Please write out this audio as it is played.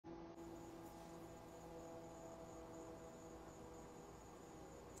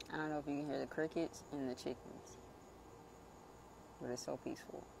I don't know if you can hear the crickets and the chickens, but it's so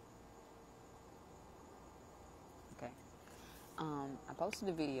peaceful. Okay. I posted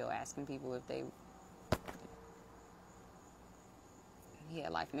a video asking people if they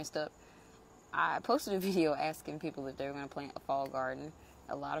had life messed up. I posted a video asking people if they were going to plant a fall garden.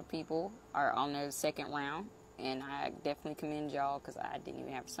 A lot of people are on their second round, and I definitely commend y'all because I didn't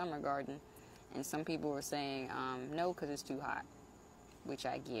even have a summer garden. And some people were saying no because it's too hot, which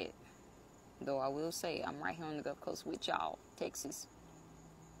I get. Though I will say I'm right here on the Gulf Coast with y'all, Texas.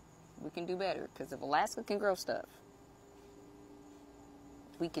 We can do better because if Alaska can grow stuff,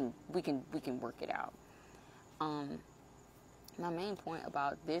 we can work it out. My main point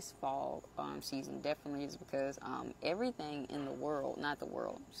about this fall season definitely is because everything in the world, not the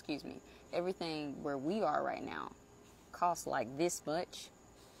world, excuse me, everything where we are right now costs like this much,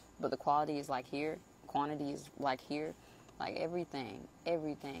 but the quality is like here, quantity is like here. Like everything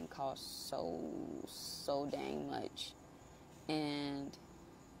costs so dang much. And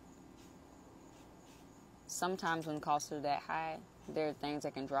sometimes when costs are that high, there are things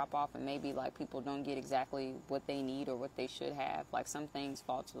that can drop off and maybe like people don't get exactly what they need or what they should have. Like some things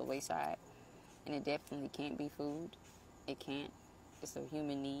fall to the wayside, and it definitely can't be food. It can't. It's a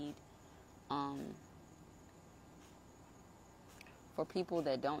human need. For people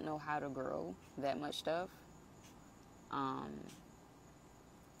that don't know how to grow that much stuff,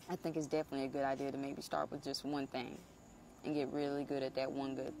 I think it's definitely a good idea to maybe start with just one thing and get really good at that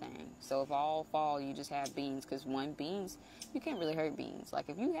one good thing. So if all fall you just have beans, because beans, you can't really hurt beans. Like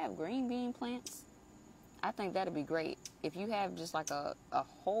if you have green bean plants, I think that'd be great. If you have just like a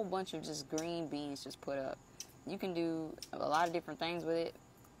whole bunch of just green beans just put up, you can do a lot of different things with it.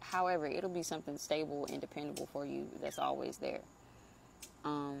 However, it'll be something stable and dependable for you that's always there.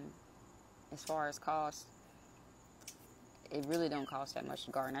 As far as cost, it really don't cost that much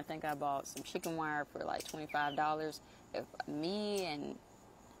to garden. I think I bought some chicken wire for like $25. If me and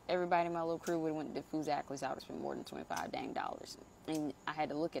everybody in my little crew would have went to Foozackley's, I would have spent more than $25 dang dollars. And I had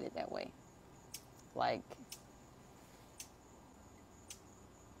to look at it that way. Like,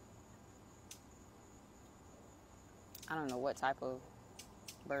 I don't know what type of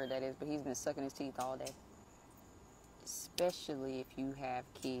bird that is, but he's been sucking his teeth all day. Especially if you have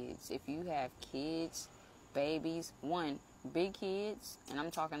kids. If you have kids, babies, big kids, and I'm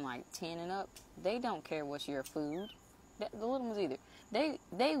talking like 10 and up, they don't care what's your food. The little ones either.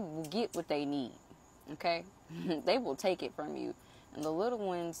 They will get what they need, okay? They will take it from you. And the little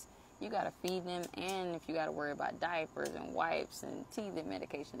ones, you got to feed them, and if you got to worry about diapers and wipes and teething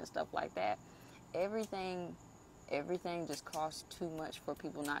medication and stuff like that, everything just costs too much for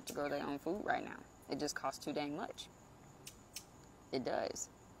people not to grow their own food right now. It just costs too dang much. It does.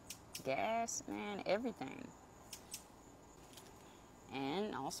 Gas, man, everything.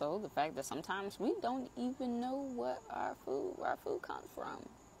 And also the fact that sometimes we don't even know what our food comes from.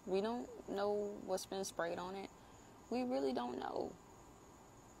 We don't know what's been sprayed on it. We really don't know.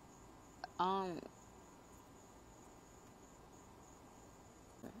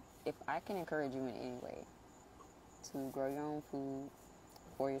 If I can encourage you in any way to grow your own food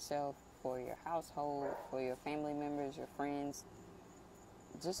for yourself, for your household, for your family members, your friends,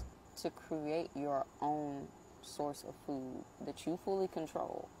 just to create your own source of food that you fully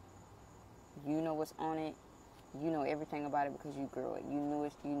control. You know what's on it. You know everything about it because you grew it. You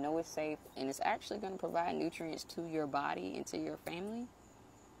know it's safe, and it's actually going to provide nutrients to your body and to your family.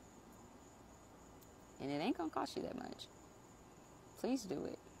 And it ain't going to cost you that much. Please do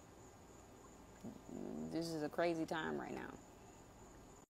it. This is a crazy time right now.